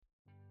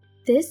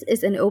This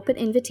is an open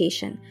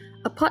invitation,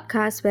 a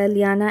podcast where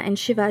Liana and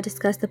Shiva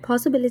discuss the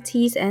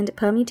possibilities and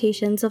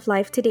permutations of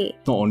life today.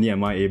 Not only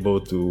am I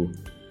able to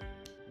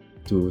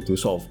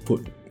sort of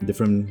put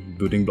different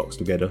building blocks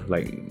together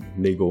like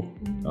Lego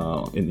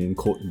in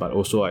code, but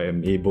also I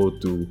am able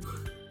to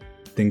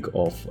think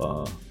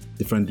of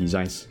different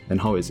designs and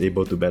how it's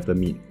able to better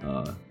meet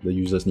the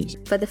user's needs.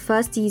 For the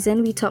first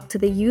season, we talk to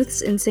the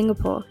youths in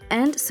Singapore,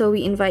 and so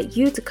we invite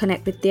you to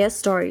connect with their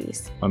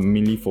stories. I'm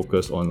mainly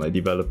focused on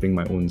developing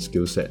my own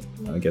skill set,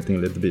 getting a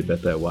little bit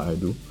better at what I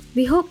do.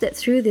 We hope that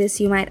through this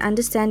you might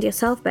understand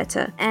yourself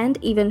better and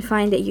even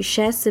find that you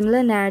share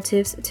similar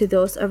narratives to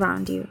those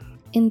around you.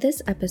 In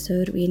this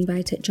episode, we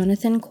invited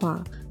Jonathan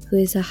Kwa, who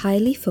is a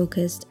highly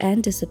focused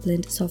and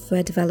disciplined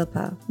software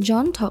developer.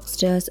 John talks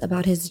to us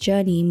about his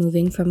journey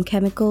moving from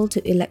chemical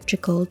to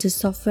electrical to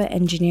software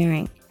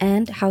engineering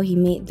and how he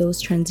made those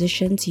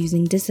transitions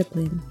using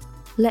discipline.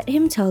 Let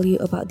him tell you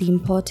about the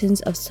importance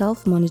of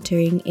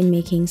self-monitoring in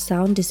making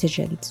sound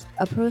decisions,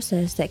 a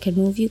process that can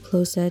move you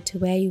closer to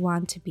where you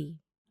want to be.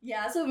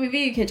 Yeah, so maybe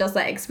you can just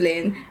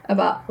explain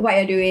about what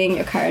you're doing,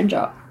 your current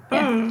job.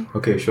 Yeah.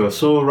 Okay, sure.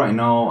 So right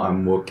now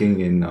I'm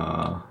working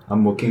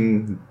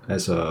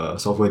as a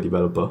software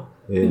developer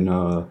in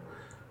a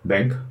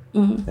bank,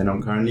 and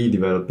I'm currently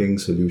developing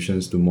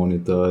solutions to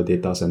monitor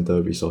data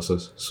center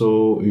resources.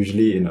 So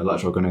usually in a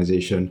large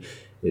organization,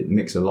 it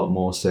makes a lot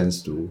more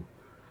sense to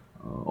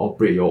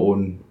operate your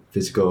own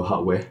physical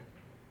hardware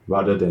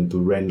rather than to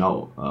rent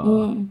out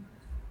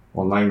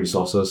online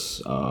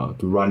resources to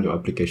run your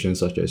applications,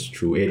 such as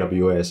through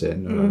AWS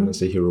and let's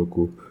say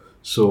Heroku.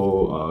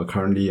 So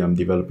currently I'm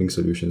developing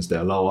solutions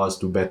that allow us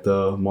to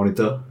better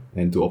monitor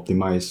and to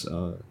optimize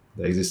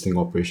the existing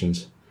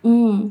operations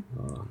in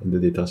the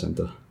data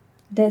center.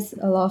 There's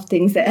a lot of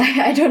things that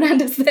I don't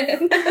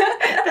understand.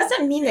 Does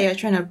that mean that you're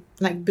trying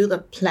to build a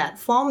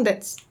platform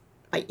that's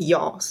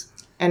yours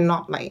and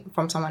not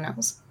from someone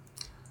else?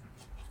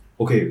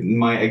 Okay,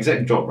 my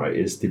exact job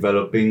is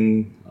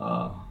developing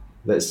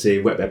let's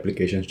say web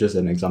applications. Just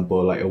an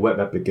example, like a web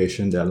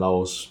application that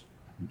allows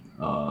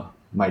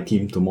my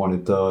team to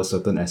monitor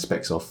certain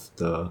aspects of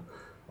the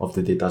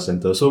data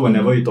center. So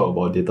whenever you talk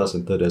about data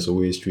center, there's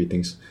always three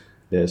things.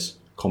 There's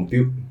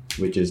compute,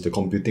 which is the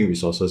computing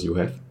resources you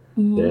have.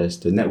 There's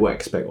the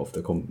network aspect of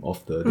the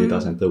data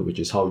center, which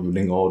is how you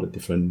link all the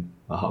different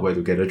hardware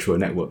together through a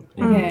network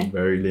in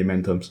very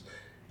layman terms.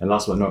 And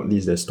last but not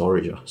least, there's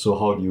storage. So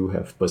how do you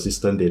have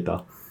persistent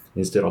data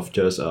instead of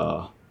just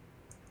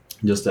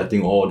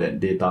letting all that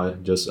data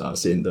just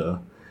sit in the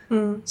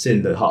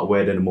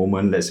hardware. Then the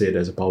moment, let's say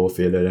there's a power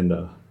failure,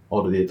 then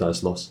all the data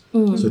is lost.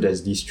 So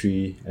there's these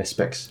three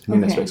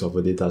main aspects of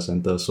a data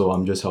center. So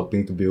I'm just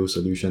helping to build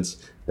solutions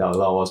that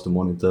allow us to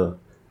monitor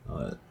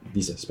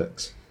these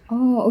aspects.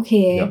 Oh,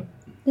 okay. Yep.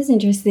 That's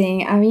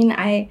interesting. I mean,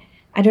 I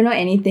don't know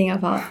anything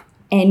about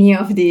any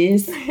of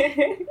this.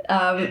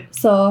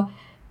 So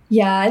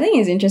yeah, I think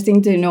it's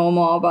interesting to know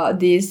more about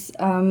this.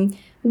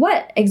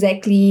 What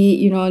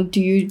exactly,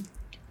 do you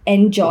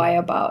enjoy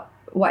about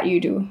what you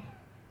do?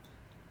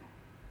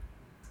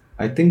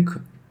 I think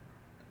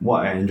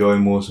what I enjoy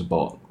most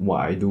about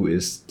what I do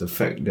is the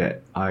fact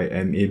that I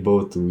am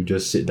able to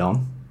just sit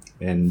down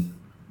and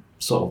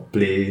sort of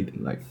play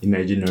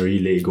imaginary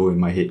Lego in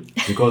my head.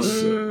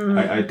 Because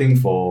I think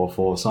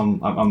for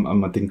some,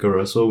 I'm a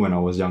tinkerer. So when I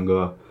was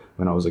younger,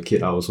 when I was a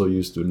kid, I also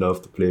used to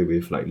love to play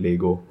with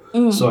Lego.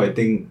 So I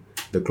think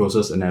the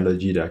closest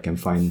analogy that I can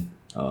find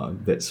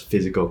that's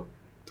physical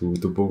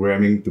to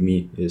programming to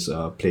me is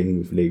playing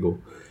with Lego.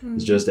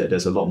 It's just that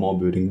there's a lot more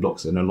building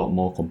blocks and a lot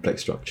more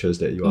complex structures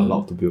that you are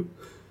allowed to build.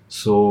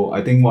 So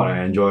I think what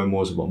I enjoy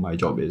most about my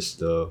job is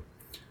the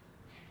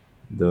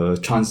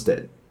chance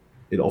that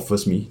it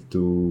offers me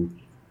to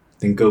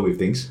tinker with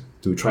things,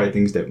 to try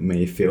things that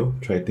may fail,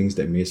 try things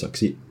that may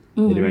succeed,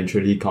 and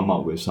eventually come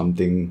up with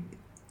something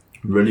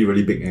really,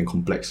 really big and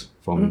complex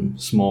from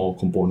small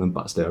component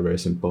parts that are very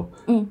simple.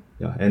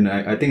 Yeah, and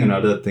I think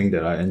another thing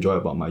that I enjoy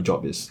about my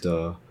job is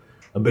the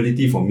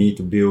ability for me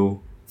to build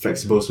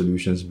flexible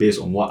solutions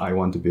based on what I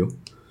want to build.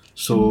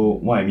 So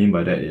what I mean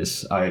by that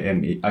is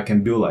I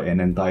can build an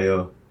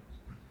entire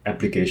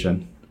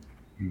application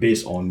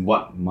based on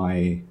what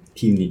my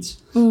team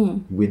needs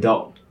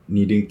without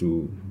needing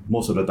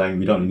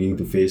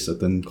to face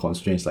certain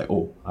constraints like,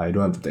 I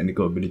don't have the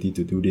technical ability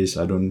to do this,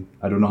 I don't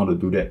know how to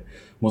do that.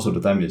 Most of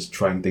the time it's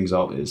trying things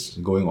out, it's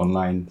going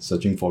online,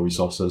 searching for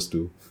resources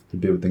to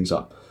build things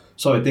up.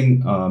 So I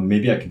think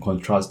maybe I can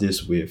contrast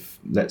this with,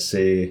 let's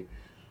say,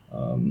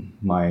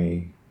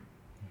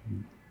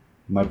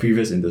 my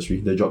previous industry,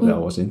 the job that I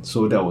was in.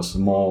 So that was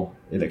more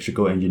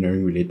electrical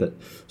engineering related.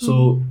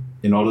 So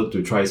in order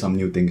to try some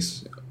new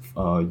things,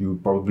 you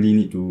probably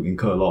need to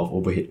incur a lot of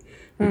overhead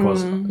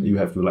because you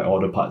have to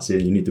order parts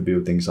in, you need to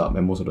build things up,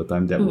 and most of the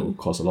time that will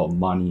cost a lot of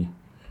money.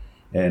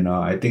 And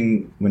I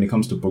think when it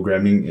comes to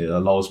programming, it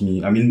allows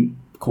me,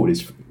 code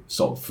is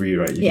sort of free,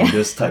 right? You can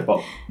just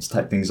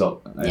type things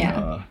out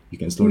and you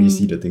can slowly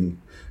see the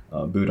thing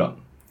build up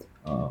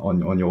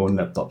on your own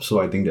laptop. So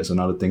I think that's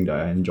another thing that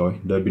I enjoy,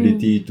 the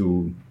ability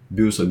to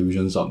build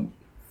solutions up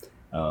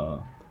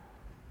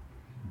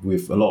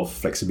with a lot of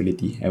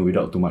flexibility and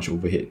without too much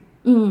overhead.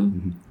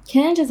 Can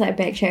I just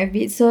backtrack a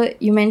bit? So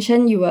you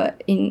mentioned you were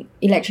in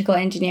electrical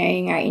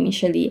engineering, right,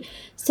 initially.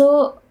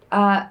 So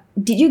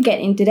did you get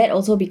into that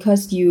also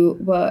because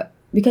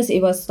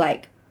it was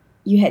like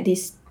you had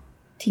this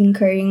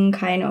tinkering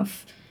kind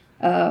of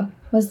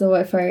what's the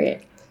word for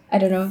it? I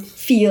don't know.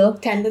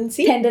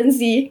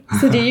 Tendency.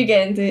 So did you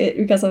get into it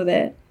because of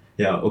that?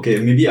 Yeah, okay,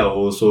 maybe I'll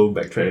also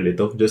backtrack a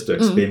little just to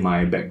explain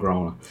my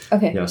background.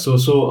 Okay. Yeah, so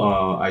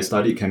I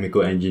studied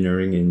chemical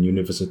engineering in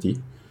university.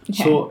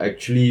 Okay. So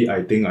actually,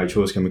 I think I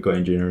chose chemical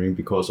engineering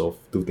because of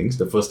two things.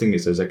 The first thing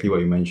is exactly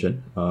what you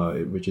mentioned,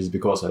 which is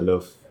because I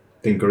love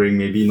tinkering,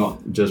 maybe not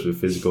just with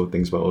physical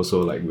things, but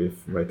also like with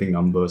writing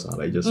numbers,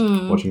 like just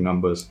watching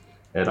numbers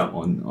add up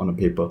on a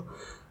paper.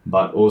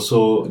 But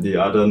also the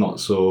other not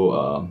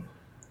so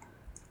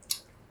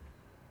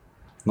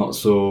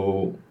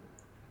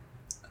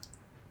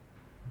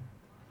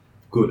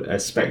good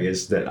aspect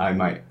is that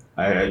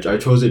I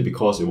chose it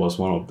because it was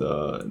one of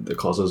the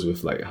courses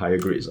with like higher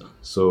grades.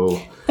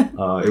 So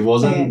it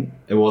wasn't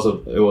it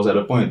was at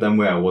a point in time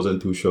where I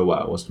wasn't too sure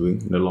what I was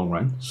doing in the long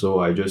run.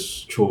 So I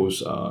just chose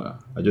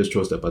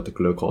that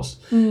particular course.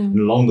 And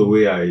along the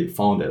way I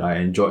found that I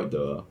enjoyed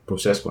the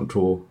process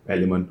control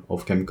element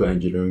of chemical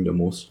engineering the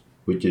most,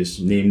 which is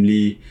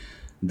namely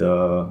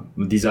the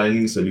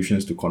designing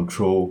solutions to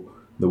control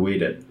the way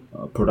that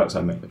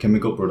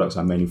chemical products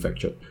are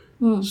manufactured.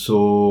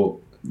 So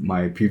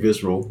my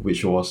previous role,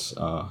 which was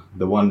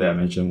the one that I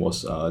mentioned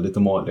was a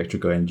little more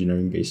electrical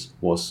engineering based,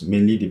 was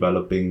mainly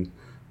developing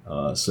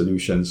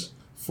solutions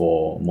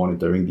for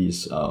monitoring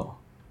these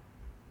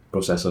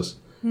processes.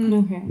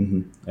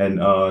 Okay. And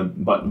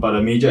but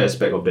a major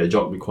aspect of that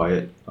job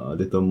required a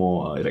little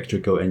more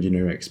electrical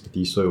engineering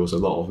expertise, so it was a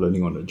lot of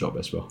learning on the job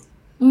as well.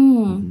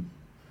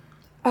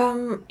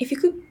 If you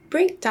could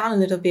break down a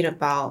little bit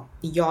about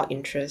your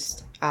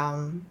interest,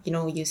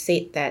 you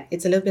said that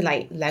it's a little bit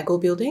like Lego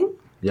building.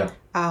 Yeah.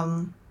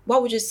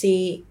 What would you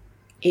say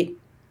it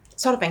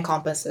sort of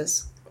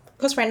encompasses?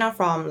 Because right now,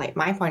 from like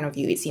my point of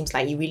view, it seems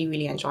like you really,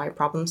 really enjoy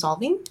problem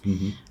solving.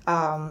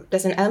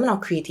 There's an element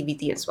of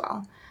creativity as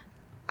well.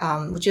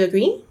 Would you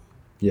agree?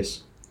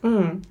 Yes.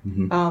 Do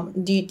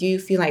you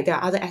feel like there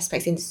are other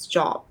aspects in this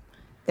job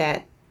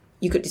that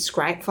you could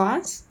describe for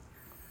us?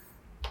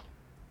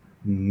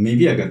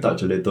 Maybe I can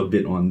touch a little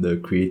bit on the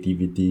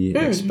creativity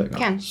aspect.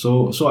 Can.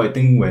 So I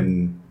think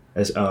when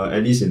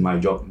at least in my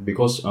job,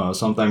 because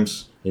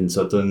sometimes in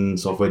certain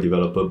software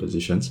developer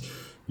positions,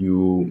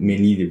 you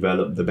mainly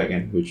develop the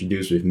backend, which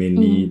deals with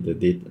mainly the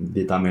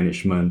data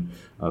management,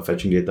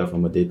 fetching data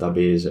from a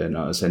database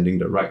and sending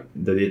the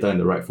data in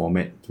the right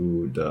format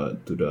to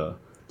the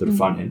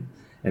front end.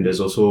 And there's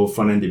also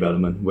front end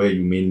development, where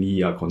you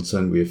mainly are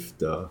concerned with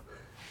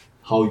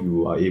how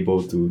you are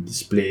able to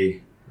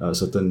display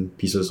certain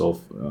pieces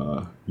of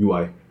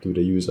UI to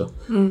the user.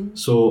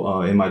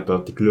 So in my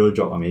particular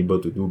job, I'm able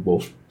to do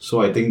both.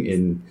 So I think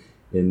in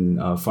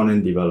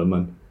front-end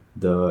development,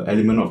 the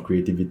element of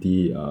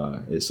creativity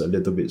is a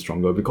little bit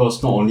stronger,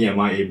 because not only am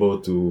I able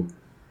to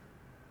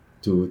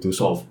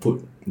sort of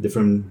put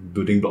different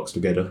building blocks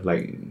together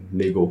like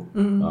Lego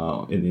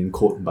in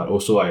code, but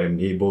also I am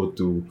able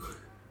to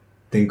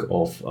think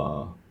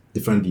of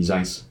different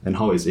designs and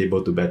how it's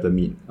able to better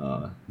meet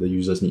the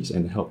user's needs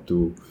and help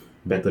to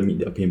better meet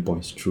their pain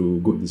points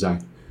through good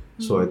design.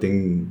 So I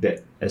think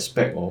that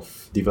aspect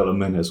of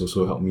development has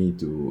also helped me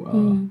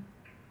to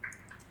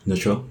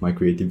nurture my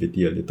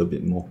creativity a little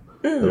bit more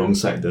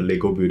alongside the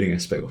Lego building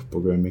aspect of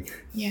programming.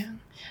 Yeah.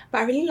 But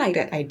I really like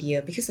that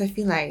idea, because I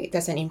feel like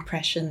there's an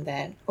impression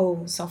that,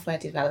 software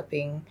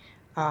developing,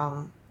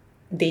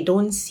 they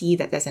don't see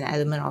that there's an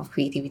element of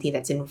creativity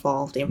that's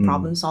involved in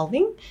problem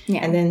solving. Yeah.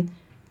 And then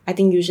I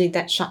think usually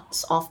that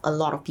shuts off a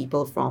lot of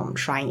people from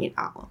trying it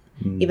out,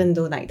 even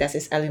though like there's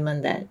this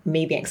element that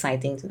may be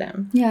exciting to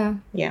them. Yeah.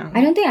 Yeah.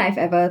 I don't think I've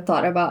ever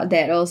thought about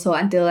that also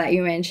until like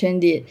you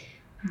mentioned it.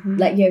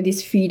 Like you have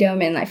this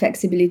freedom and like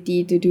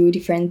flexibility to do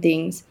different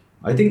things.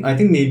 I think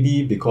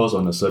maybe because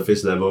on a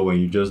surface level, when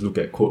you just look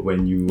at code,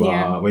 when you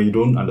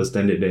don't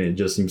understand it, then it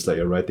just seems like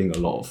you're writing a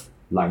lot of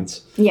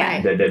lines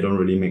Yeah. that don't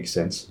really make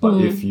sense.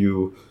 But if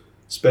you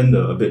spend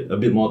a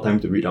bit more time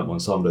to read up on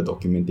some of the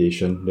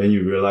documentation, then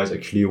you realize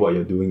actually what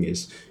you're doing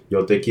is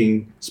you're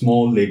taking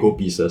small Lego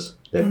pieces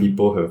that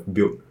people have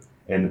built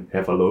and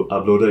have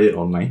uploaded it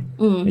online,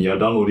 and you're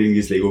downloading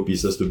these Lego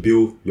pieces to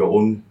build your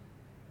own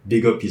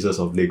bigger pieces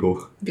of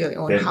Lego. Build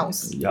your own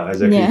house. Yeah,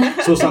 exactly.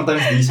 Yeah. So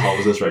sometimes these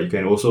houses, right, you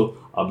can also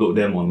upload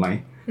them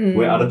online,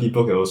 where other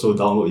people can also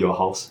download your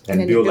house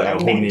and then build build like a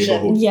a whole mansion.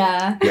 neighborhood.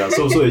 Yeah. Yeah,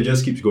 so it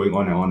just keeps going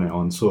on and on and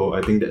on. So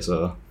I think that's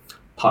a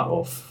part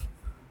of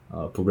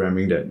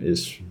programming that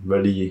is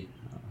really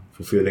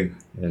fulfilling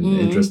and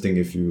interesting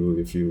if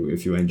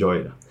you enjoy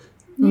it.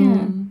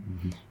 Yeah.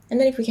 And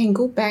then if we can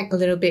go back a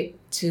little bit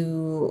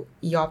to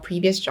your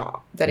previous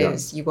job, that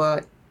is, you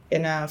were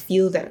in a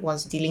field that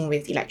was dealing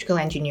with electrical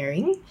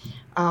engineering.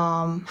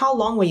 How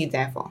long were you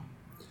there for?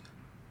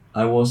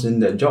 I was in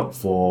that job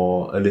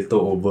for a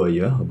little over a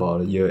year,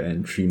 about a year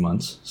and 3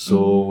 months.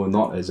 So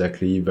not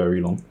exactly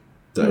very long.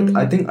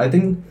 I think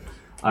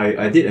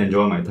I did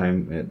enjoy my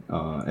time at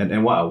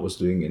and what I was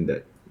doing in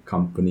that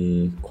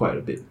company quite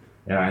a bit.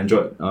 And I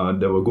enjoyed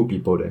there were good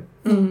people there.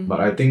 But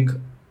I think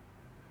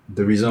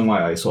the reason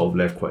why I sort of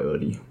left quite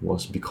early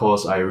was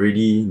because I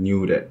already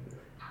knew that,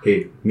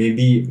 hey,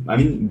 maybe, I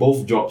mean,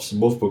 both jobs,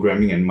 both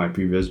programming and my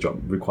previous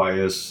job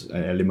requires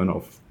an element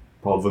of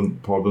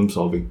problem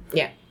solving.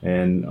 Yeah.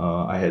 And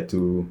I had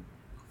to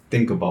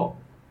think about,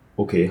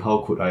 okay, how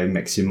could I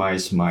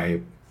maximize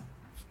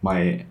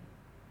my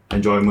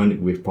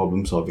enjoyment with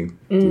problem solving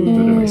to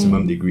the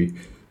maximum degree.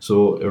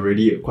 So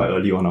already quite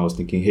early on I was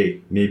thinking,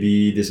 hey,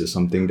 maybe this is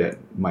something that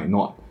might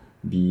not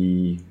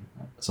be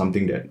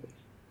something that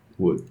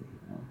would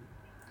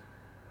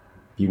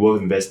be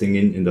worth investing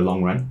in the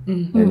long run.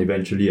 And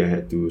eventually I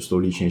had to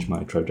slowly change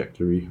my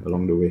trajectory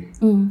along the way.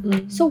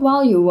 So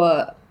while you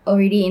were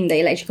already in the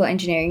electrical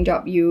engineering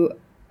job, you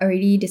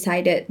already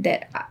decided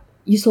that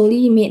you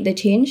slowly made the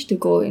change to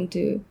go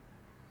into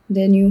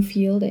the new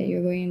field that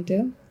you're going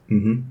into?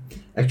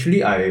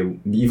 Actually,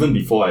 even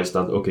before I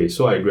started,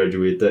 so I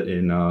graduated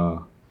in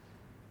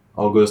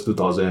August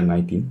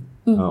 2019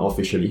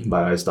 officially,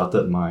 but I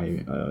started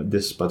my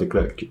this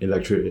particular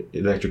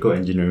electrical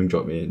engineering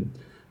job in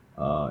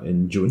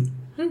June.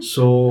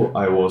 So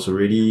I was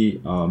already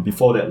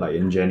before that, like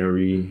in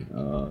January,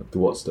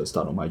 towards the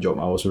start of my job,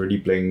 I was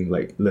already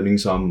learning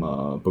some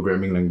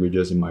programming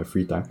languages in my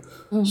free time.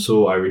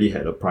 So I already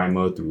had a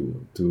primer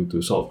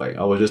to sort of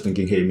I was just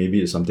thinking, hey,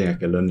 maybe it's something I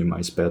can learn in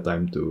my spare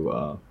time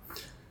to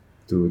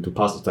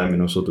pass the time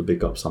and also to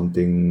pick up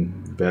something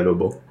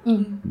valuable.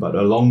 But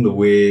along the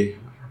way,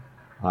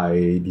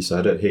 I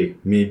decided, hey,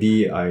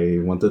 maybe I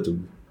wanted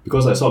to,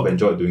 because I sort of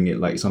enjoyed doing it.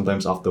 Like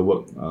sometimes after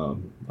work,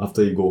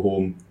 after you go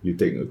home, you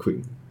take a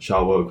quick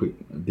shower, a quick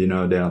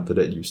dinner, then after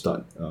that you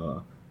start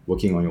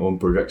working on your own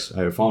projects.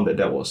 I found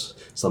that was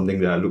something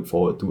that I look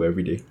forward to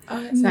every day.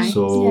 Oh, that's nice.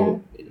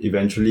 So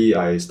eventually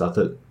I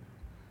started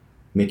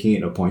making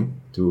it a point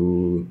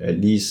to at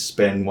least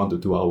spend 1 to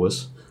 2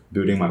 hours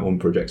building my own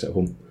projects at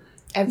home.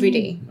 Every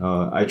day.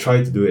 I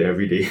try to do it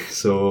every day.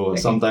 So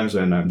sometimes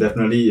when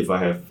if I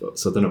have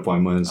certain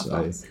appointments,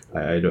 I'll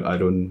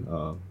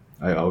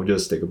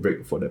just take a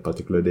break for that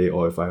particular day,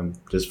 or if I'm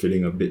just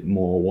feeling a bit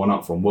more worn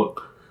out from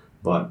work.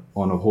 But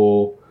on a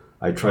whole,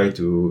 I try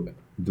to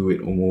do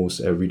it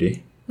almost every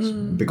day.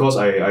 Because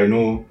I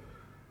know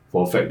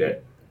for a fact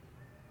that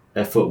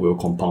effort will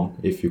compound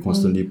if you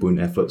constantly put in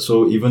effort.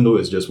 So even though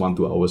it's just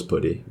 1-2 hours per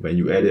day, when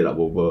you add it up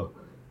over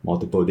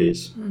multiple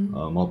days,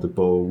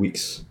 multiple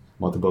weeks,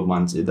 multiple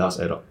months, it does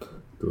add up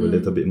to a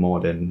little bit more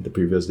than the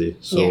previous day.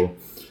 So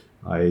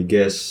I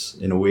guess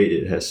in a way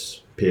it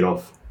has paid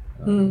off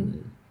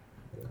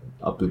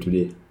up to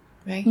today.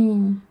 Right.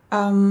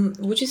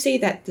 Would you say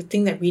that the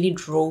thing that really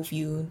drove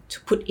you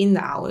to put in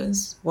the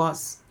hours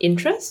was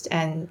interest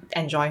and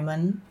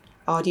enjoyment?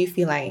 Or do you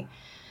feel like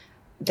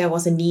there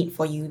was a need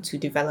for you to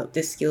develop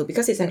this skill?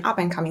 Because it's an up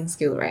and coming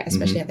skill, right?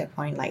 Especially at that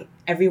point, like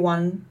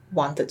everyone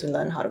wanted to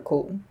learn how to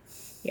code.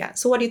 Yeah.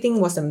 So what do you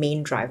think was the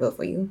main driver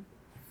for you?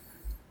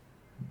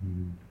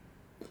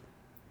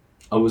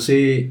 I would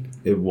say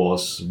it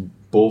was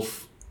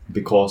both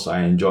because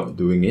I enjoyed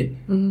doing it,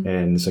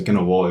 and second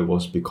of all, it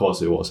was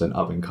because it was an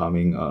up and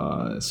coming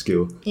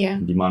skill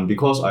demand.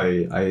 Because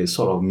I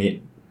sort of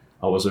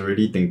I was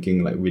already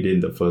thinking like within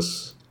the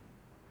first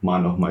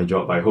month of my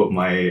job. I hope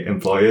my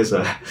employers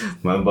but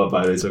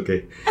it's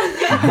okay.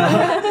 It's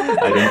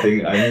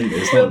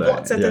not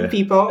that. Certain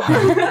people.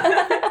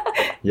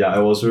 I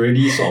was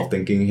already sort of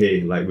thinking,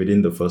 hey, like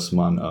within the first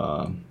month,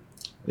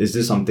 is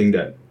this something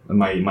that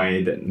my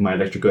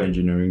electrical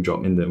engineering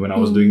job when I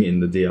was doing it in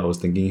the day, I was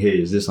thinking, hey,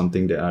 is this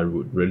something that I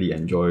would really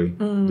enjoy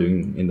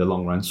doing in the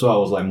long run? So I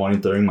was like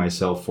monitoring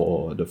myself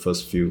for the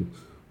first few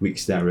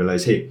weeks. Then I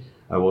realized, hey,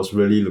 I was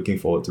really looking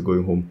forward to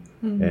going home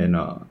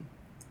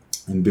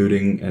and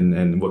building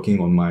and working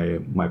on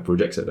my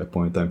projects at that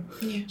point in time.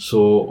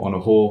 So on a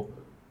whole,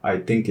 I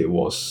think it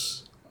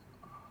was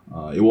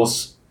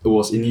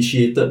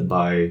initiated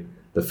by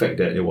the fact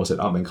that it was an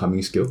up and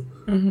coming skill,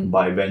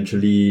 but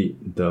eventually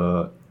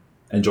the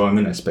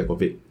enjoyment aspect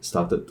of it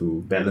started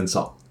to balance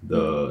out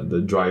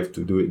the drive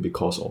to do it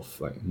because of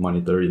like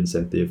monetary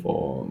incentive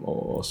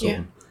or so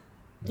on.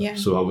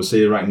 So I would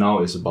say right now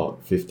it's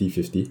about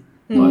 50-50,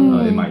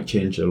 but it might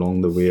change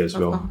along the way as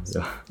well.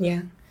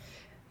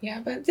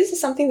 But this is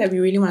something that we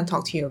really want to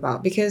talk to you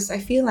about, because I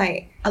feel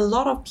like a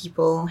lot of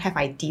people have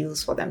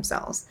ideals for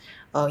themselves.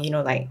 I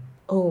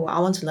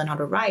want to learn how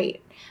to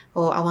write,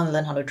 or I want to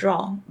learn how to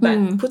draw.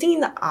 But putting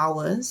in the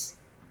hours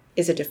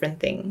is a different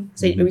thing.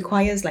 So it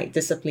requires like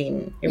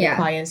discipline. It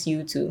requires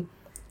you to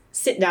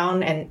sit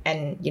down and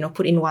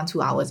put in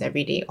 1-2 hours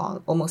every day,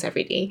 or almost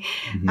every day.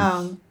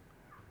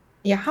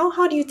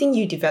 How do you think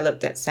you develop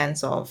that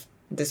sense of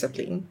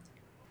discipline?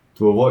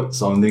 To avoid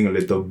sounding a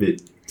little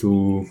bit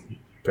too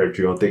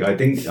patriotic, I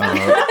think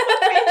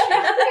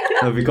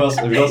because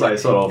I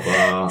sort of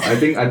I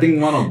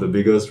think one of the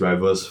biggest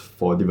drivers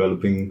for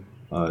developing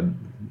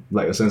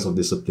like a sense of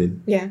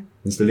discipline. Yeah.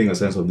 Instilling a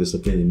sense of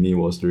discipline in me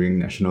was during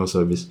national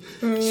service.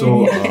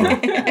 So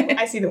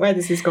I see where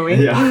this is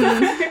going.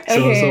 yeah.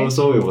 Okay.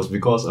 So it was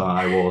because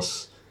I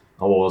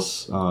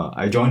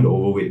joined the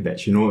overweight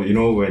batch. You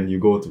know when you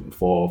go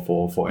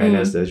for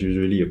NS, there's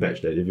usually a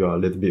batch that if you're a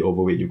little bit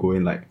overweight, you go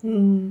in like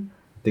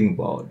I think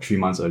about 3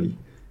 months early.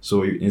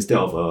 So instead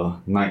of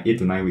 8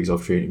 to 9 weeks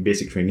of training,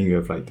 basic training, you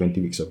have like 20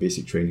 weeks of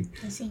basic training.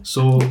 I see.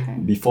 So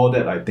before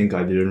that, I think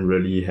I didn't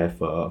really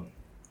have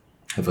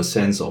a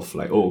sense of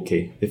like, oh,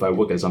 okay, if I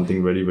work at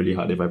something really, really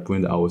hard, if I put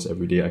in the hours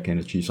every day, I can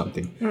achieve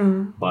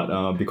something.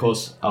 But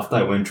because after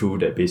I went through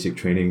that basic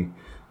training,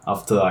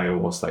 after I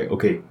was like,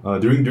 okay,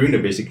 during the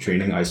basic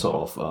training, I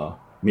sort of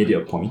made it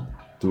a point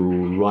to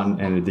run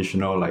an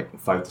additional like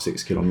 5 to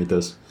 6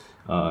 kilometers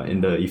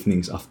in the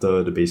evenings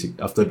after basic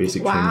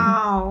training.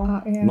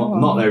 Wow.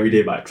 Not every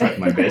day, but I tried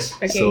my best.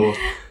 Okay. So,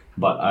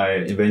 but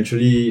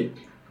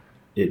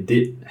it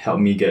did help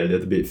me get a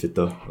little bit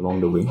fitter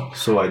along the way.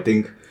 So I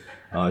think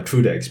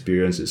through that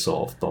experience, it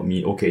sort of taught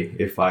me, okay,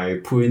 if I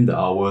put in the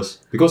hours,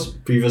 because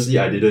previously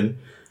I didn't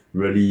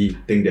really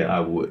think that I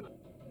would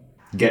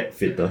get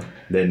fitter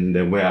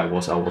than where I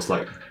was. I was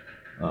like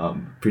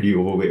pretty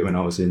overweight when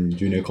I was in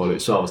junior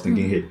college. So I was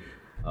thinking, hey,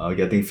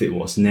 getting fit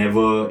was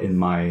never in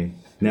my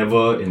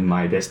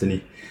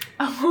destiny.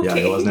 Yeah,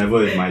 it was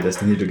never in my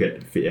destiny to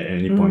get fit at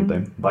any point in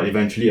time. But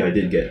eventually I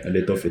did get a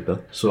little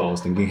fitter. So I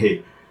was thinking,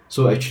 hey,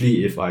 so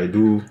actually if I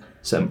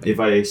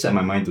set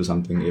my mind to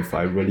something, if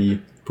I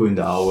really put in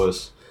the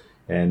hours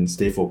and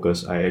stay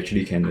focused, I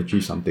actually can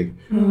achieve something.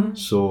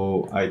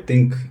 So I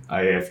think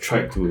I have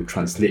tried to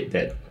translate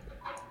that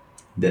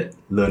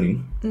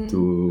learning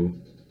to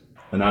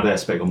another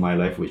aspect of my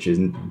life, which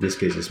in this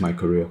case is my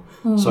career.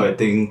 So I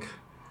think,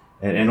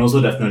 and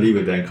also definitely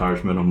with the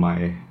encouragement of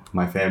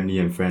my family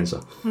and friends.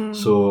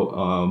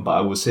 So, but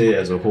I would say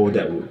as a whole,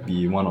 that would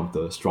be one of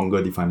the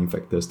stronger defining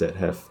factors that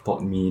have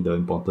taught me the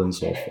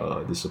importance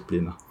of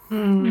discipline.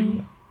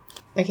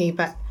 Okay,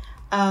 but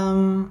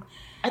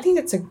I think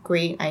that's a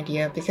great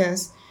idea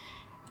because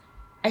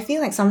I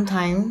feel like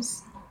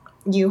sometimes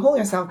you hold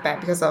yourself back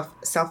because of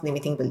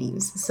self-limiting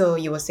beliefs. So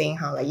you were saying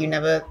how like you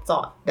never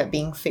thought that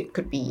being fit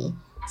could be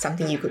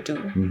something you could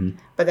do.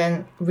 But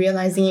then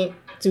realizing it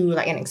through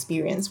like an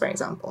experience, for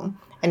example,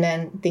 and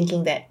then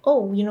thinking that,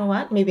 oh, you know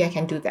what, maybe I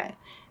can do that.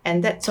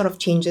 And that sort of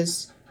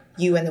changes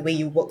you and the way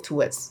you work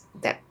towards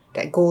that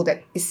goal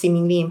that is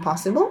seemingly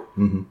impossible.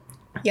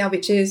 Yeah,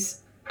 which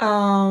is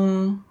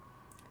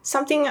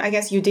something I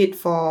guess you did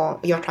for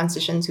your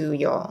transition to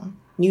your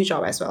new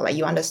job as well. Like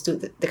you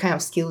understood the kind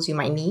of skills you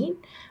might need,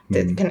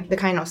 the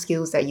kind of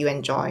skills that you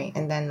enjoy,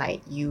 and then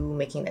like you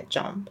making that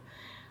jump.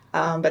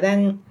 But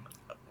then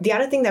the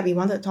other thing that we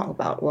wanted to talk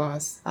about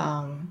was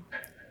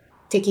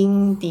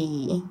taking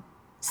the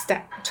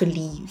step to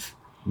leave.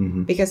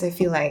 Because I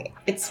feel like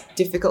it's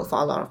difficult for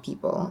a lot of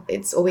people.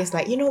 It's always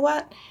like, you know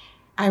what,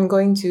 I'm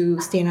going to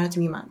stay another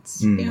 3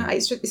 months. You know,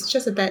 it's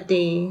just a bad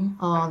day,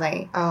 or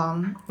like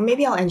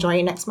maybe I'll enjoy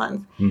it next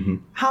month.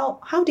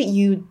 How did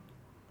you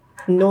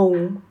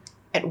know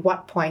at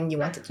what point you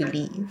wanted to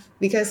leave?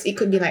 Because it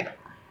could be like,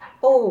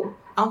 oh,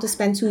 I want to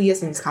spend 2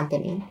 years in this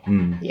company.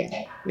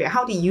 Yeah.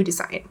 How did you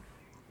decide?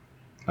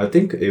 I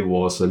think it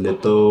was a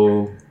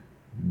little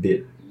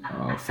bit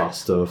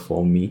faster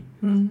for me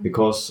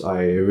because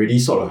I already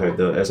sort of had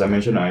as I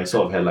mentioned, I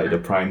sort of had like the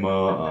primer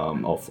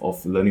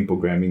of learning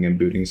programming and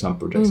building some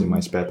projects in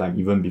my spare time,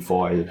 even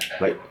before I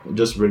like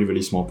just really,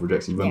 really small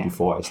projects, even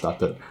before I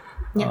started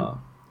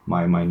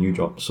my new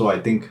job. So I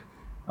think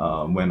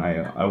when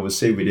I would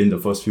say within the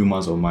first few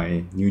months of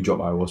my new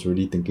job, I was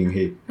really thinking,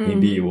 hey,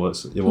 maybe it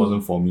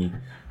wasn't for me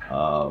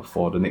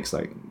for the next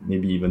like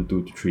maybe even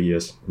 2 to 3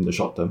 years in the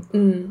short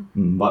term.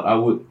 But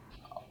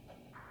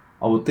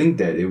I would think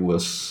that it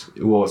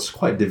was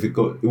quite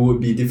difficult. It would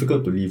be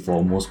difficult to leave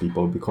for most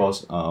people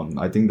because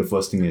I think the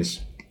first thing is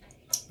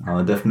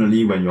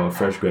definitely when you're a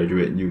fresh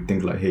graduate, you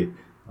think like, hey,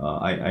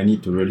 I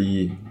need to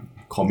really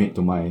commit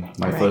to my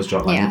first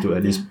job. I need to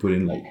at least put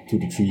in like 2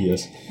 to 3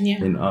 years.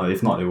 And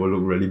if not, it will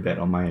look really bad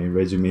on my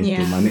resume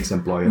to my next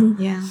employer.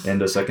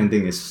 And the second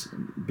thing is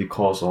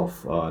because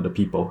of the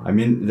people. I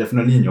mean,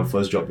 definitely in your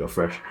first job, you're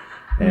fresh,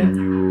 and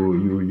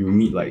you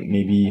meet like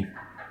maybe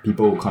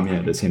people who come in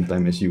at the same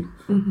time as you,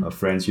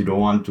 friends. You don't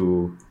want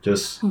to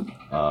just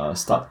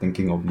start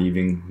thinking of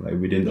leaving like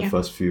within the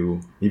first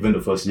even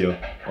the first year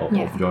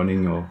of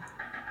joining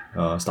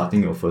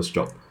starting your first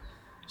job.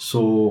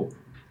 So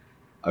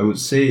I would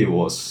say it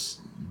was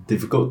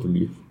difficult to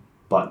leave,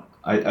 but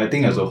I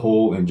think as a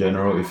whole, in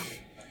general, if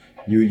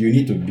you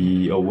need to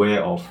be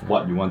aware of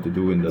what you want to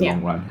do in the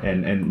long run,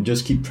 and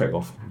just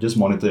just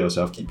monitor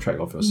yourself, keep track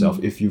of yourself.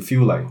 If you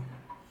feel like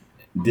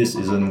this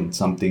isn't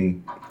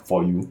something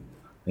for you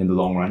in the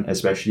long run,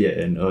 especially at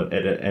an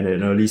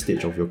early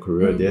stage of your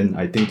career, then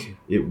I think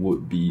it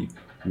would be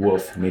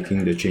worth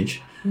making the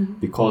change,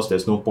 because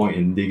there's no point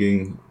in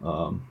digging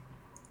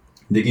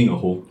a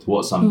hole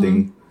towards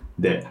something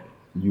that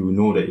you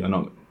know that you're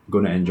not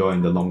going to enjoy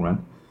in the long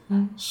run.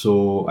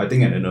 So I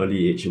think at an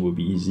early age, it would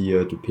be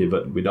easier to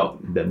pivot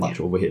without that much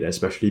overhead,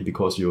 especially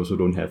because you also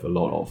don't have a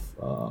lot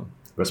of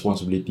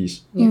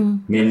responsibilities.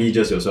 Mainly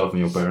just yourself and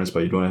your parents,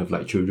 but you don't have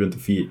like children to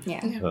feed,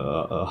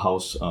 a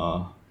house,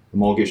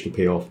 mortgage to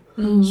pay off.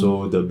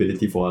 So the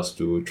ability for us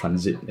to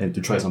transit and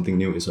to try something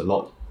new is a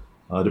lot.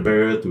 The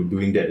barrier to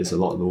doing that is a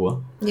lot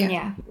lower.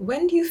 Yeah.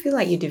 When do you feel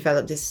like you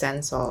develop this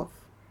sense of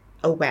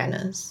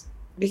awareness?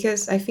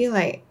 Because I feel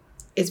like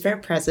it's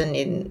very present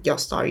in your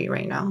story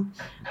right now.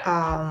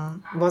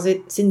 Was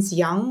it since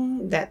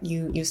young that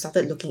you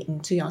started looking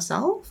into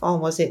yourself, or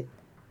was it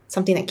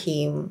something that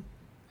came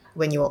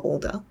when you were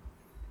older?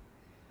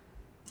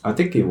 I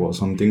think it was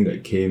something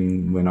that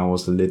came when I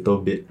was a little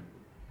bit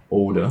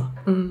older.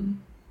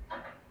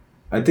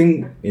 I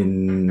think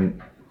in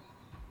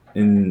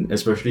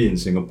especially in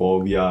Singapore,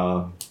 we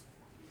are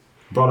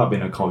brought up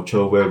in a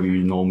culture where we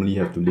normally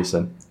have to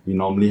listen. We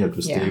normally have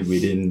to stay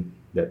within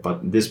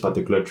this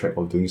particular track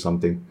of doing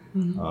something,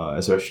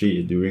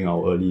 especially during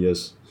our early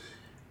years.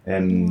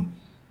 And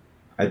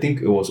I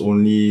think it was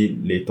only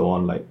later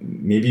on, like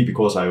maybe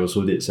because I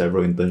also did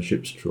several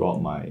internships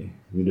throughout my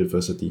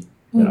university,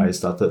 that I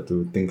started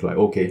to think like,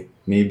 okay,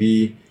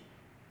 maybe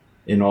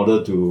in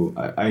order to,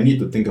 I need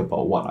to think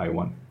about what I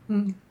want.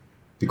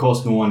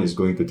 Because no one is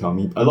going to tell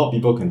me. A lot of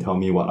people can tell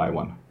me what I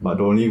want, but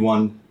the only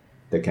one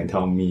that can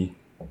tell me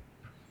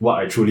what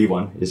I truly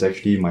want is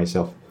actually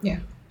myself. Yeah.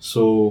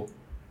 So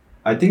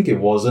I think it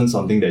wasn't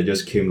something that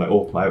just came like,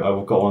 oh, I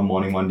woke up one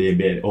morning, one day in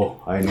bed, oh,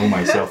 I know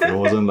myself. It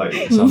wasn't like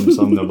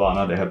some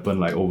nirvana that happened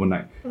like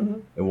overnight.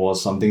 It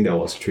was something that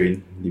was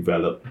trained,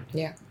 developed.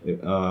 Yeah.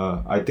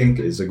 I think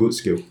it's a good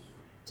skill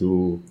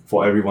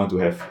for everyone to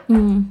have,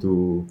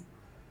 to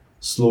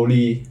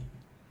slowly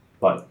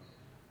but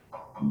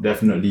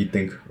definitely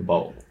think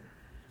about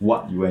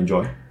what you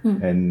enjoy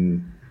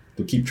and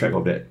to keep track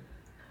of that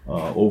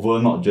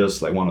over not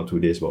just like 1 or 2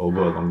 days, but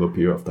over a longer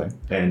period of time.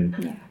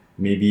 And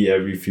maybe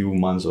every few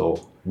months or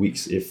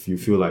weeks, if you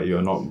feel like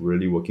you're not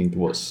really working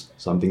towards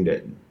something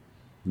that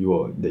you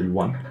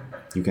want,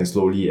 you can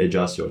slowly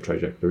adjust your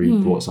trajectory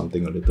towards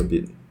something a little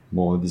bit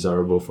more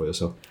desirable for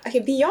yourself. Okay,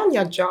 beyond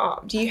your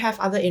job, do you have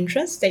other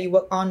interests that you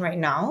work on right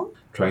now?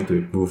 Trying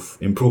to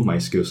improve my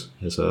skills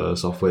as a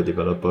software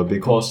developer,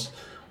 because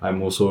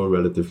I'm also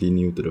relatively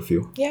new to the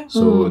field. Yeah.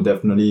 So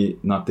definitely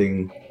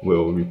nothing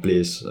will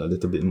replace a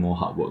little bit more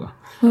hard work.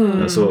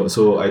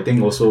 So I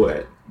think also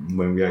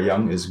when we are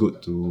young, it's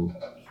good to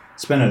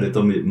spend a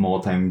little bit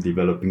more time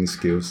developing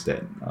skills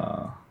that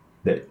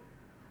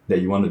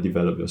you want to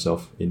develop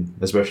yourself in,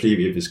 especially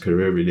if it's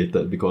career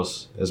related,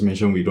 because as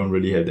mentioned, we don't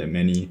really have that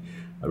many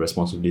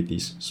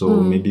responsibilities. So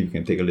maybe we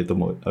can take a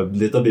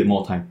little bit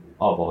more time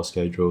out of our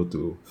schedule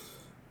to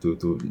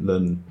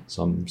learn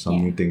some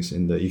new things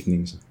in the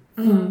evenings.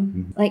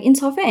 Like in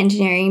software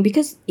engineering,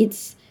 because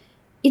it's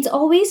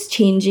always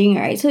changing,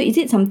 right? So is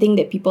it something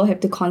that people have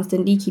to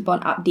constantly keep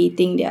on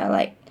updating their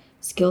like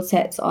skill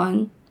sets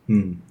on?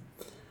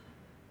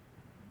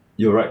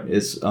 You're right.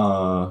 It's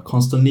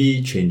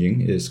constantly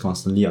changing. It's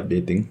constantly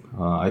updating.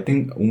 I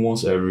think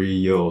almost every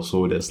year or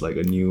so, there's like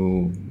a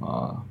new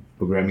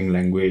programming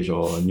language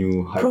or a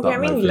new hyped up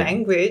Programming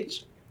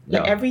language?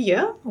 Like every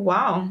year?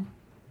 Wow.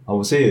 I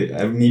would say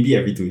maybe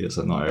every 2 years,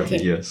 or not every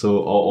year. So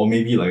or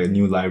maybe like a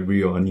new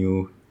library or a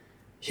new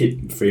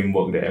hit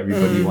framework that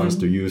everybody wants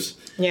to use.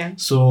 Yeah.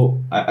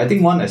 So I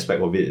think one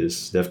aspect of it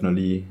is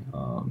definitely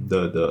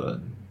the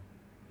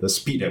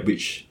speed at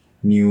which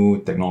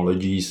new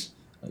technologies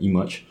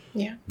emerge.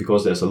 Yeah.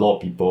 Because there's a lot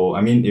of people.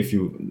 I mean, if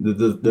you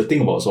the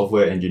thing about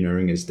software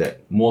engineering is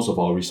that most of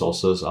our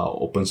resources are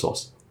open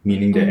source,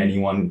 meaning that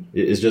anyone,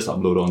 it's just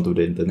uploaded onto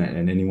the internet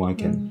and anyone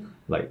can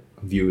like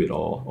view it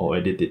or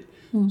edit it.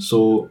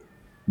 So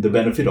the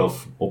benefit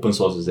of open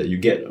source is that you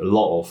get a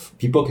lot of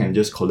people can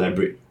just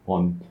collaborate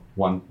on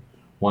one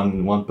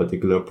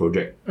particular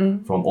project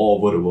from all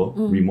over the world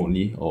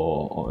remotely,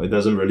 or it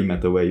doesn't really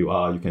matter where you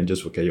are. You can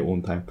just work at your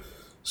own time.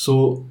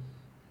 So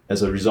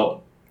as a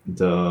result,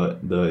 the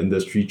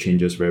industry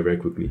changes very, very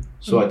quickly.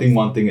 So I think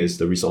one thing is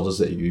the resources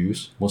that you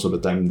use. Most of the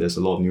time there's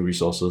a lot of new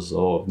resources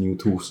or new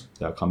tools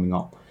that are coming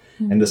out.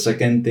 And the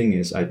second thing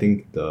is, I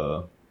think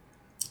the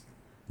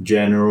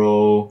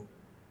general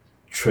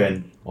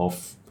trend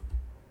of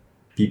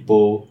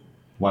people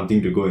wanting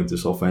to go into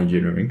software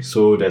engineering.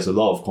 So there's a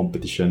lot of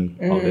competition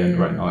out there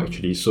right now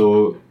actually.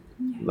 So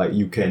like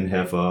you can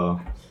have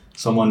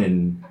someone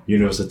in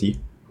university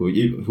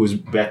who's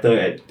better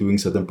at doing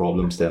certain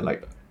problems than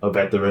like a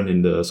veteran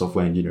in the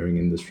software engineering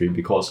industry,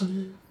 because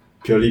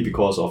purely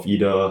because of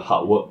either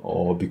hard work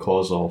or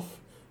because of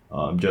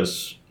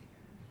just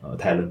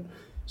talent.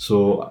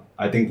 So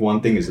I think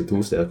one thing is the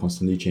tools that are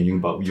constantly changing,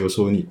 but we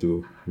also need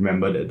to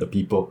remember that the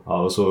people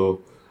are also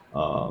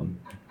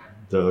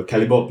the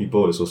caliber of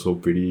people is also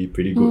pretty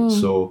good.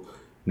 So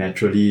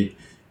naturally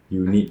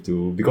you need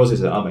to, because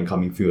it's an up and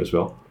coming field as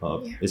well,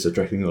 it's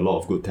attracting a lot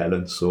of good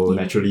talent, so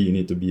naturally you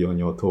need to be on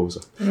your toes.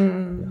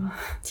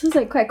 So it's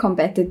like quite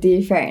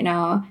competitive right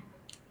now,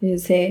 you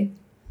say?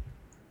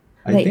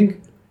 I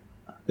think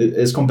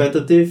it's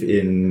competitive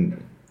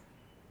in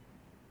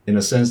in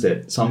a sense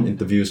that some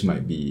interviews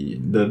might be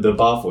the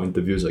bar for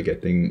interviews are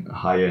getting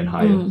higher and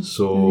higher.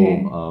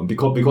 So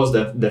because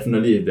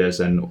definitely if there's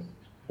an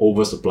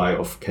oversupply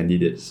of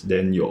candidates,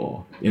 then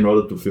in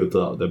order to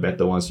filter out the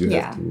better ones, you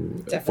have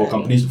to for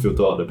companies to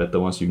filter out the better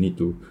ones, you need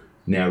to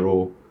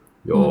narrow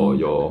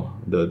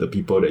the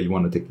people that you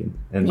want to take in,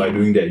 and by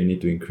doing that you need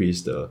to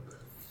increase the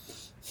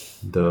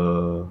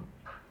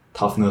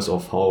toughness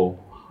of how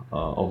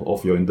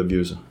of your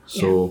interviews.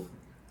 So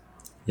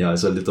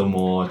it's a little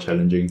more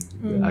challenging,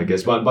 I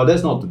guess. But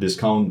that's not to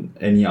discount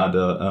any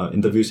other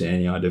interviews in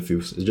any other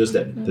fields. It's just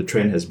that the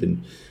trend has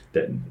been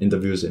that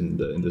interviews in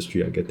the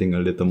industry are getting a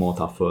little more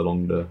tougher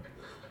along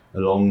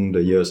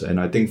the years, and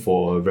I think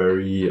for a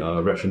very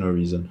rational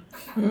reason.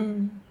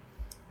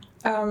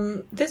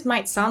 This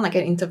might sound like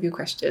an interview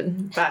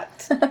question,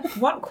 but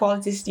what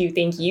qualities do you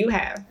think you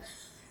have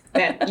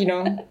that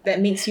that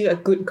makes you a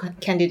good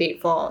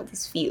candidate for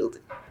this field?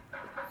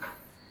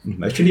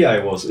 Actually,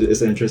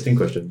 it's an interesting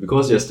question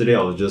because yesterday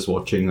I was just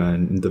watching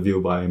an interview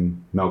by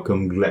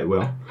Malcolm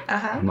Gladwell.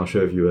 I'm not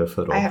sure if you have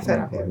heard of him. I have heard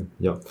of him.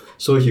 Yeah.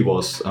 So he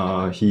was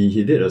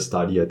he did a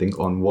study, I think,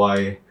 on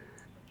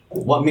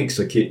what makes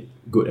a kid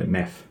good at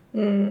math.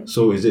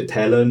 So is it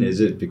talent? Is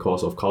it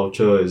because of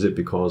culture? Is it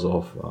because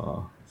of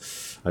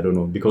I don't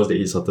know, because they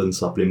eat certain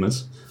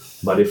supplements?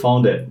 But they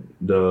found that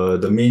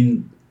the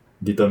main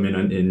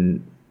determinant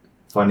in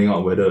finding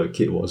out whether a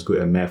kid was good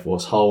at math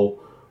was how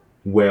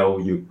well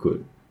you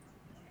could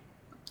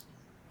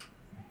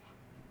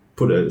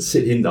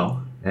sit him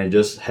down and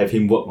just have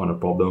him work on a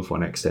problem for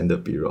an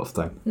extended period of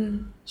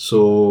time.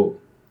 So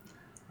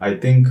I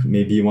think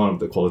maybe one of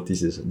the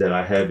qualities that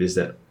I have is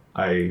that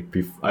I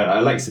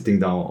like sitting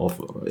down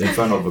in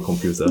front of a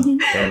computer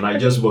and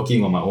like just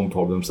working on my own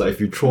problems. Like if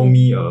you throw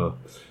me a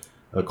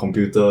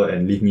computer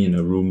and leave me in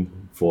a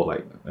room for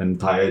like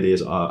entire day,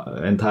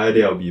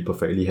 I'll be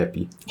perfectly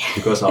happy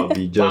because I'll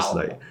be just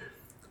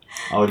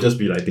I'll just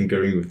be like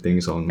tinkering with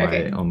things on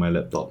my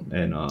laptop,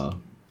 and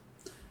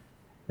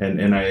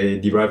I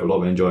derive a lot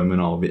of enjoyment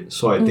out of it.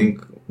 So I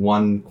think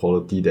one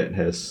quality that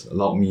has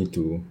allowed me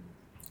to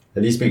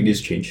at least make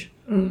this change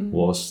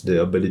was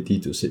the ability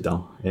to sit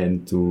down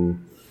and to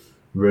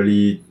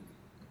really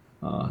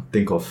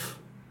think of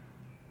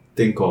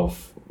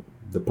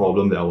the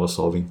problem that I was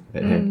solving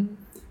at hand.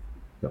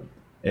 Yep.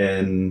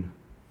 And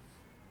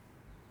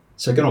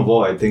second of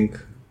all, I think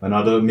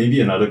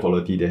another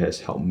quality that has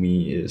helped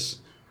me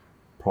is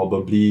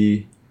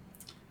probably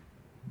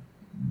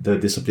the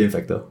discipline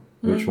factor,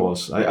 which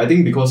was I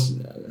think because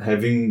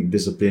having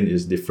discipline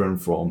is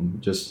different from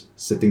just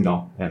sitting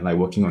down and like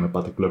working on a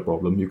particular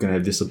problem. You can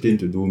have discipline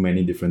to do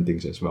many different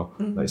things as well,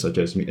 like such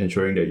as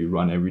ensuring that you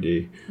run every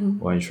day,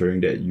 or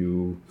ensuring that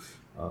you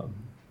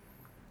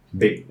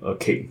bake a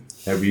cake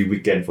every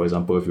weekend, for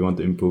example, if you want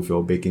to improve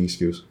your baking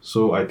skills.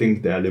 So I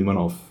think the element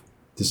of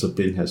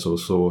discipline has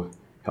also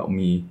helped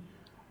me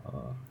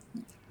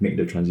make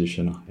the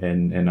transition,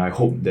 and I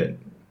hope that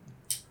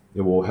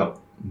it will help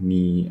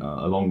me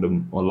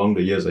along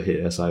the years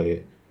ahead as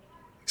I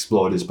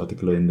explore this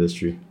particular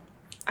industry.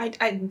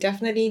 I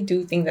definitely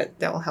do think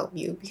that will help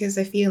you, because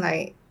I feel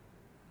like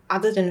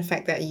other than the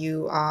fact that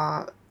you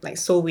are like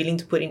so willing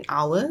to put in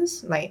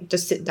hours, like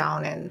just sit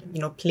down and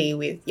play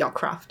with your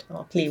craft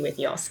or play with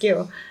your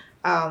skill,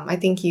 I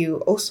think you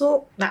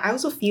also I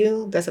also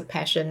feel there's a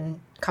passion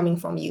coming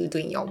from you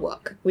doing your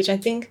work, which I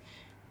think,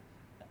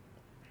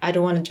 I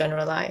don't want to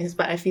generalize,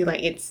 but I feel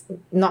like it's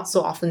not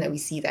so often that we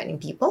see that in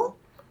people.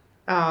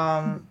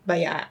 But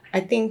yeah,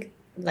 I think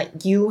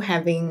like you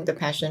having the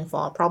passion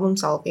for problem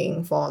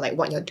solving, for like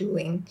what you're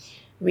doing,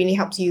 really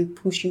helps you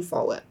push you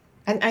forward.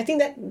 And I think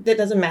that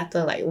doesn't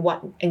matter like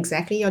what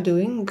exactly you're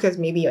doing, because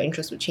maybe your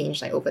interest would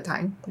change like over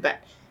time,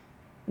 but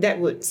that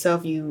would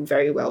serve you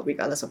very well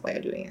regardless of what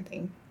you're doing, I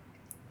think.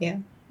 Yeah.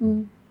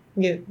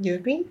 You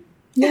agree?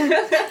 Yeah.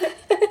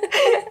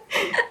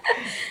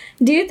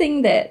 Do you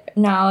think that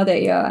now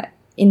that you're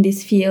in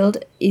this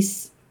field,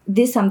 is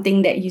this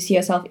something that you see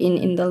yourself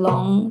in the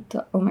long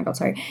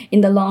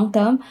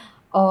term,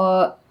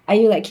 or are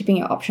you like keeping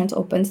your options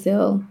open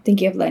still,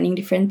 thinking of learning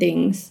different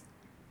things?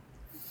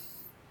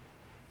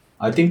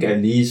 I think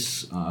at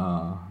least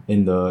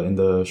in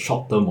the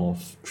short term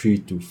of 3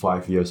 to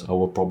 5 years, this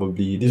will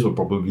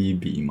probably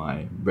be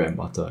my bread and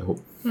butter, I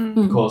hope.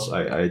 Because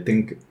I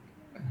think,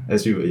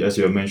 as you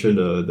have mentioned,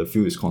 the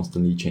field is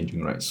constantly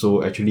changing, right?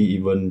 So actually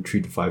even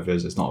 3 to 5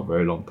 years is not a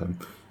very long time.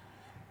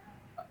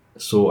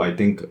 So I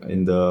think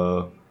in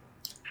the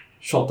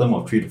short term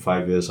of 3 to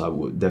 5 years, I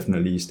would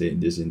definitely stay in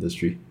this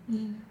industry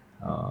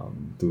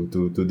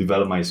to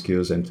develop my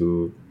skills and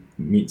to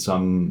meet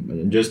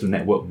just to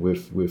network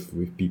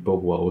with people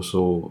who are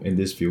also in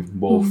this field,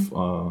 both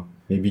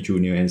maybe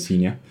junior and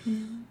senior.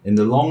 In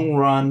the long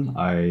run,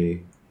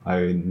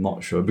 I'm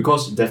not sure,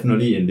 because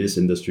definitely in this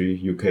industry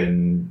you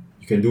can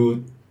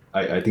do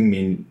I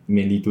think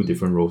mainly two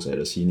different roles at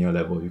a senior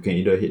level. You can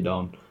either head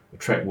down a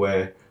track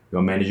where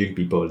you're managing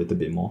people a little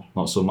bit more,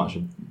 not so much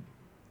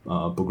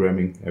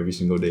programming every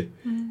single day.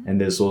 And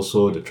there's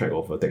also the track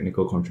of a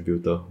technical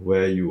contributor,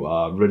 where you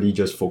are really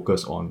just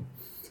focused on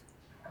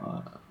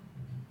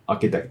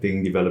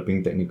architecting,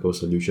 developing technical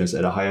solutions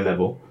at a higher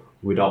level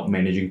without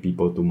managing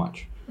people too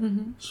much.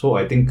 So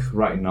I think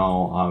right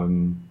now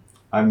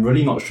I'm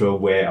really not sure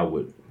where I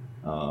would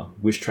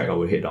which track I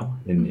would head down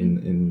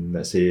in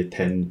let's say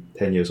 10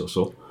 years or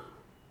so.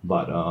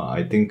 But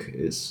I think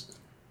it's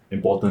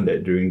important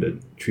that during the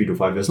 3 to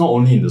 5 years, not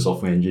only in the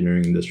software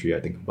engineering industry, I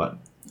think, but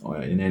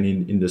in any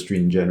industry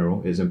in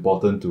general, it's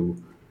important to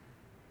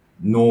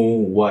know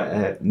what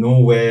are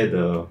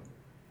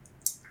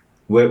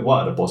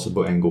the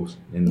possible angles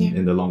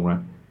in the long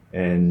run,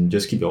 and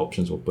just keep your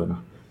options open.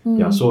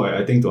 Yeah, so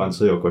I think to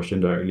answer your question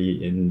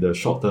directly, in the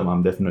short term,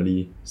 I'm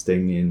definitely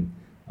staying in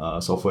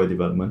software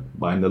development.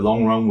 But in the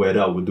long run,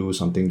 whether I would do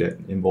something that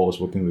involves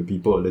working with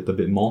people a little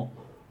bit more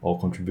or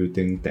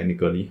contributing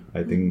technically,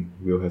 I think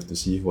we'll have to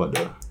see what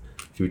the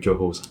future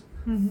holds.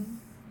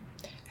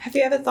 Have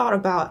you ever thought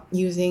about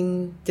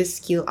using this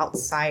skill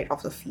outside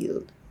of the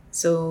field?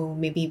 So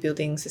maybe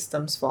building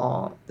systems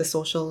for the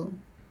social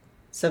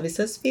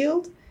services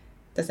field?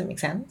 Does that make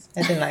sense?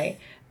 As in like,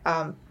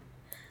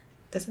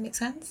 does it make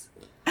sense?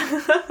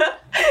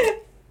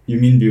 You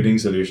mean building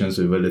solutions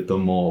with a little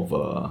more of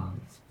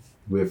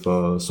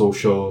a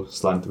social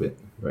slant to it,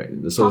 right?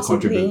 So Possibly.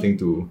 Contributing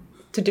to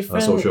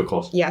different social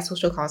cause. Yeah,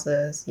 social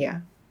causes.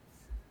 Yeah.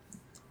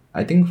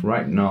 I think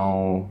right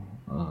now,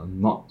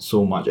 not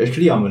so much.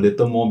 Actually, I'm a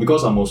little more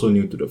because I'm also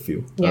new to the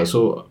field. Yeah.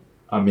 So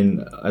I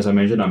mean, as I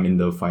mentioned, I'm in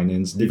the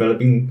finance,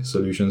 developing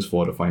solutions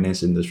for the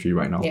finance industry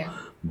right now. Yeah.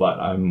 But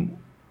I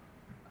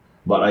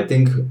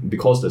think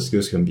because the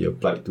skills can be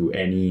applied to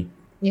any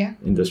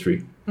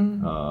industry.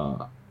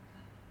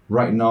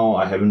 Right now,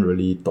 I haven't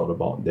really thought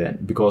about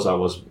that because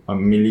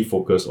I'm mainly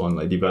focused on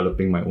like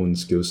developing my own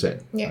skill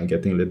set and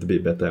getting a little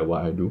bit better at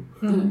what I do.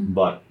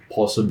 But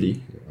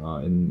possibly,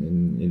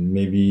 in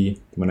maybe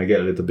when I get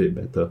a little bit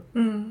better,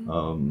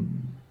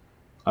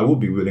 I would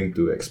be willing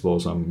to explore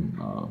some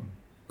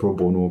pro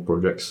bono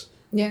projects.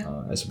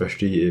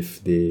 Especially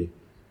if they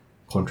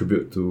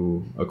contribute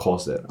to a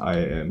cause that I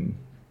am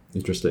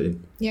interested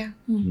in. Yeah,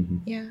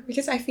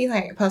 because I feel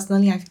like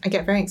personally, I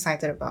get very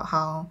excited about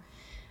how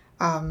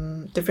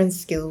different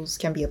skills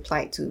can be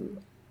applied to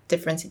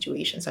different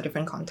situations or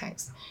different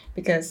contexts,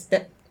 because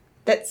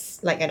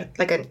that's like an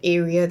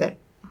area that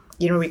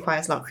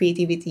requires a lot of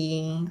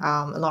creativity,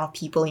 a lot of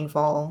people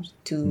involved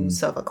to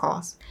serve a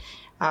cause.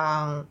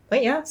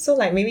 But yeah, so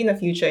like maybe in the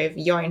future, if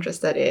you're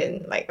interested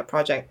in like a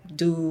project,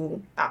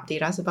 do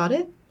update us about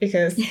it,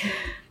 because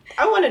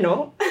I want to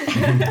know.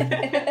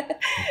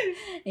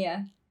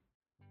 Yeah.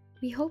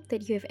 We hope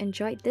that you have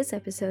enjoyed this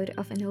episode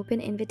of An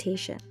Open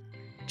Invitation.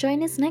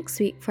 Join us next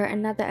week for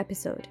another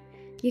episode.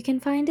 You can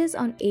find us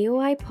on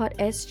AOI Pod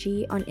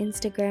SG on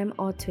Instagram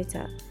or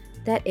Twitter.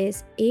 That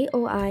is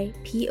AOI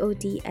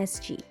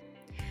PODSG.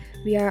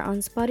 We are on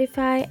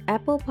Spotify,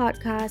 Apple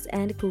Podcasts,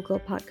 and Google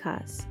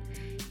Podcasts.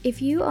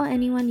 If you or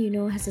anyone you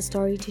know has a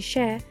story to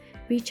share,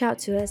 reach out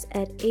to us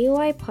at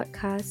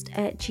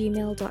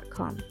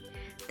aoipodcast@gmail.com.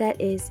 That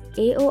is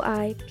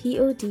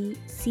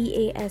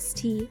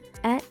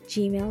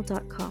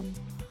AOIPODCAST@gmail.com.